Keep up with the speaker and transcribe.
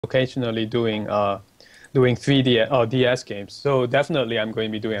occasionally doing 3D or DS games. So definitely I'm going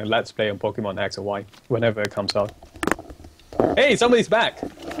to be doing a Let's Play on Pokemon X and Y whenever it comes out. Hey, somebody's back!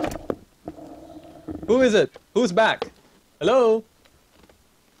 Who is it? Who's back? Hello?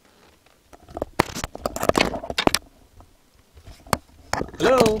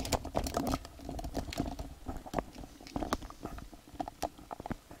 Hello?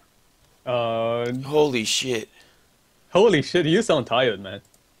 Holy shit. Holy shit, you sound tired, man.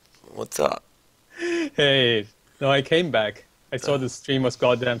 What's up? Hey, no, I came back. I saw the stream was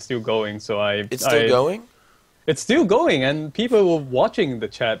goddamn still going, so It's still going? It's still going, and people were watching the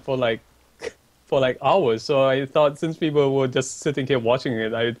chat for like hours. So I thought, since people were just sitting here watching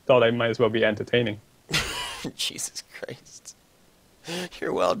it, I thought I might as well be entertaining. Jesus Christ.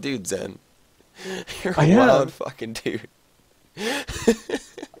 You're a wild dude, Zen. You're I a am. wild fucking dude.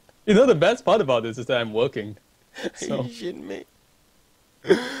 You know, the best part about this is that I'm working. So. Are you shitting me?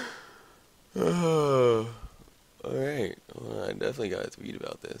 Oh, alright. Well, I definitely got to tweet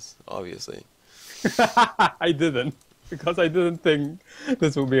about this, obviously. I didn't, because I didn't think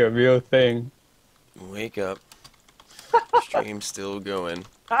this would be a real thing. Wake up. Stream's still going.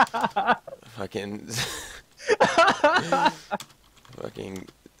 Fucking... Fucking...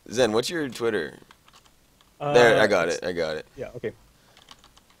 Zen, what's your Twitter? There, I got it. Yeah, okay.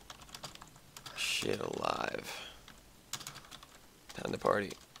 Shit alive. Time to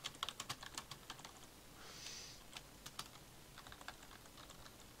party.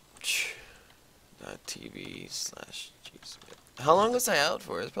 .tv/JSmith. How long was I out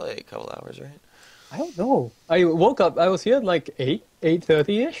for? It's probably a couple hours, right? I don't know. I woke up, I was here at like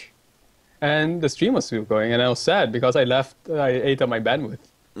 8:30ish, and the stream was still going, and I was sad because I ate up my bandwidth,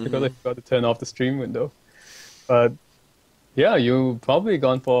 because I forgot to turn off the stream window. But, yeah, you probably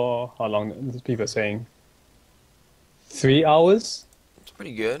gone for, how long, people are saying? 3 hours? It's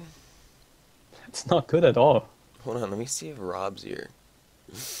pretty good. It's not good at all. Hold on, let me see if Rob's here.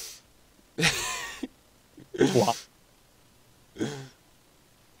 Wow.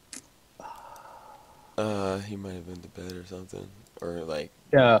 He might have been to bed or something. Or, like,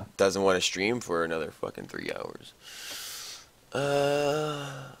 Yeah. doesn't want to stream for another fucking 3 hours.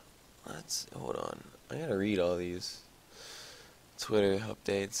 Hold on. I gotta read all these Twitter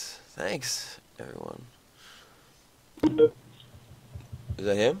updates. Thanks, everyone. Is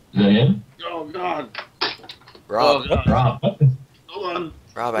that him? Oh God. Rob. Oh, God. Rob. Hold on.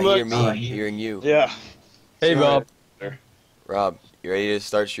 Rob, I hear me hearing you. Yeah. Hey, Sorry. Rob. Rob, you ready to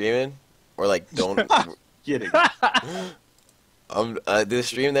start streaming? Or like, don't... Kidding. This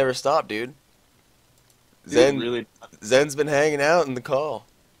stream never stopped, dude. Really? Zen's been hanging out in the call.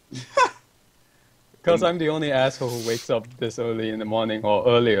 Because I'm the only asshole who wakes up this early in the morning, or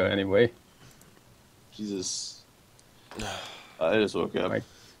earlier anyway. Jesus. I just woke up.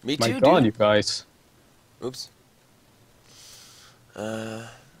 Me My too, God, dude. you guys. Oops.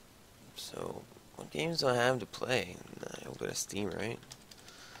 So, what games do I have to play? I'll go to Steam, right?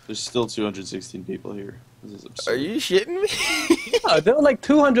 There's still 216 people here. This is absurd. Are you shitting me? Yeah, there were like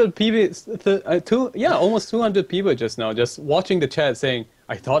 200 people, almost 200 people just now, just watching the chat saying,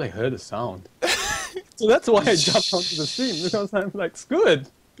 I thought I heard a sound. So that's why I jumped onto the stream, because I'm like, screw it.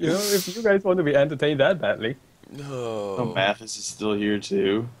 You know, if you guys want to be entertained that badly. No. Oh, Mathis is still here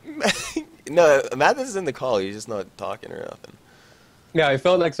too. No, Mathis is in the call. He's just not talking or nothing. Yeah, I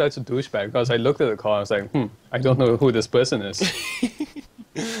felt like such a douchebag, because I looked at the call and I was like, I don't know who this person is.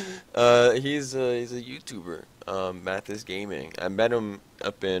 He's a YouTuber, Mathis Gaming. I met him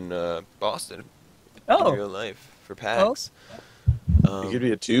up in Boston in real life for PAX. He could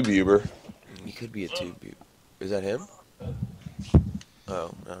be a tububer. He could be a tube. Is that him?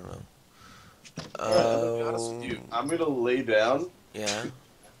 Oh, I don't know. I'm gonna lay down. Yeah.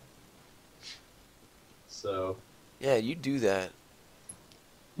 So. Yeah, you do that.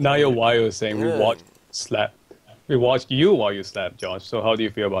 Now your wire is saying Yeah. we watched you while you slept, Josh. So how do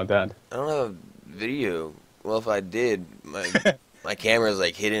you feel about that? I don't have a video. Well, if I did, my camera's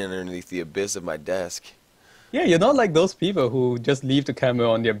like hidden underneath the abyss of my desk. Yeah, you're not like those people who just leave the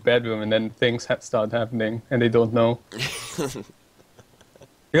camera on their bedroom and then things start happening and they don't know.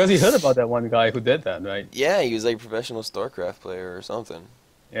 Because you heard about that one guy who did that, right? Yeah, he was like a professional StarCraft player or something.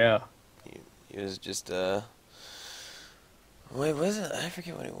 Yeah. He was just, wait, was it? I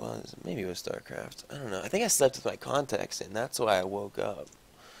forget what it was. Maybe it was StarCraft. I don't know. I think I slept with my contacts in. That's why I woke up.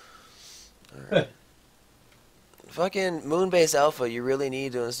 Alright. Fucking Moonbase Alpha, you really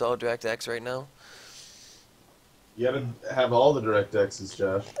need to install DirectX right now? You gotta have all the DirectXs,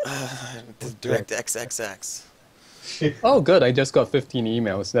 Josh. DirectX XX. Oh, good. I just got 15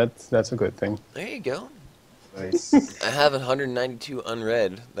 emails. That's a good thing. There you go. Nice. I have 192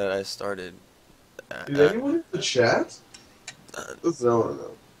 unread that I started. Did anyone in the chat? That's no one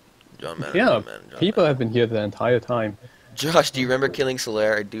know. John Madden, Yeah, John Madden, John people Madden. have been here the entire time. Josh, do you remember killing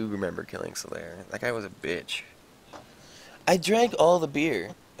Solaire? I do remember killing Solaire. That guy was a bitch. I drank all the beer,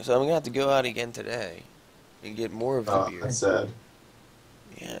 so I'm gonna have to go out again today and get more of the Oh, beer. that's sad.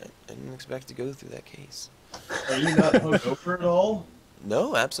 Yeah, I didn't expect to go through that case. Are you not hungover at all?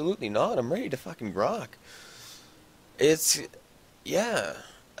 No, absolutely not. I'm ready to fucking rock. It's, yeah,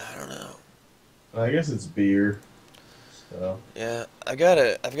 I don't know. I guess it's beer. So. Yeah, I've got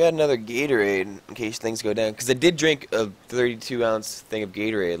another Gatorade in case things go down. Because I did drink a 32-ounce thing of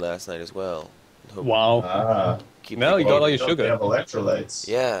Gatorade last night as well. Hope- Wow. Ah. keep Now you thinking- got all your Don't sugar. They have electrolytes.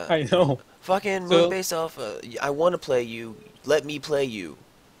 Yeah. I know. Fucking So- Moonbase Alpha. I want to play you. Let me play you.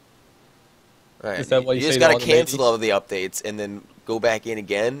 Right. Is that what you just say to gotta all the cancel ladies? all of the updates and then go back in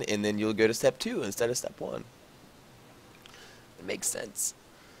again, and then you'll go to step 2 instead of step 1. It makes sense.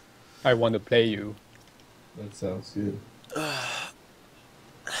 I want to play you. That sounds good.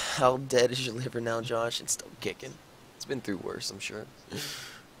 How dead is your liver now, Josh? It's still kicking. It's been through worse, I'm sure.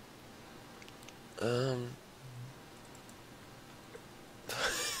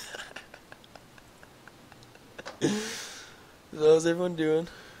 So how's everyone doing?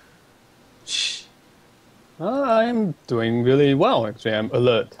 I'm doing really well, actually. I'm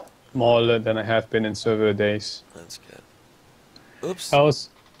alert. More alert than I have been in several days. That's good. Oops. How's...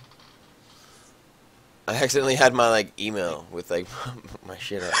 I accidentally had my like email with like my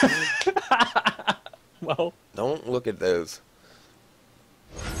shit up. Well, Don't look at those.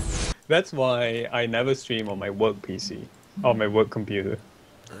 that's why I never stream on my work PC. Or my work computer.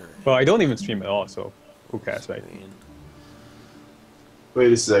 Well, I don't even stream at all, so who cares, right?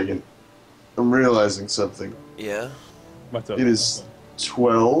 Wait a second. I'm realizing something. Yeah. What's up? It is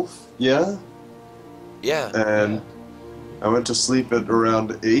 12, yeah? Yeah. And I went to sleep at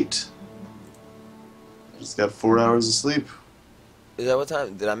around 8. Just got 4 hours of sleep. Is that what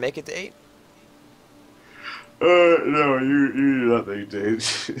time? Did I make it to 8? No, you did not make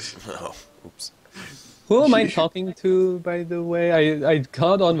date. Oh, oops. Who am I talking to, by the way? I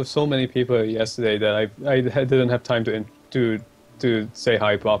caught on with so many people yesterday that I didn't have time to say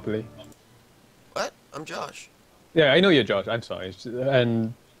hi properly. What? I'm Josh. Yeah, I know you're Josh. I'm sorry.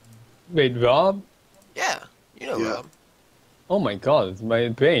 And wait, Rob? Yeah. You know Yeah. Rob. Oh my God, my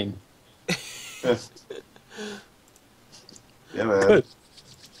brain. Yeah, man. Good.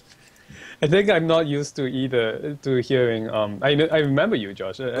 I think I'm not used to either to hearing. I remember you,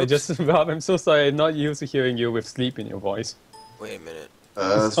 Josh. I just Rob. I'm so sorry. I'm not used to hearing you with sleep in your voice. Wait a minute.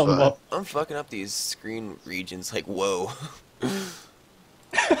 That's fine. Somewhat. I'm fucking up these screen regions like whoa.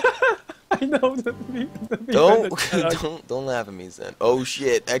 I know that Don't laugh at me, son. Oh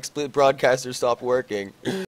shit! XSplit broadcaster stopped working.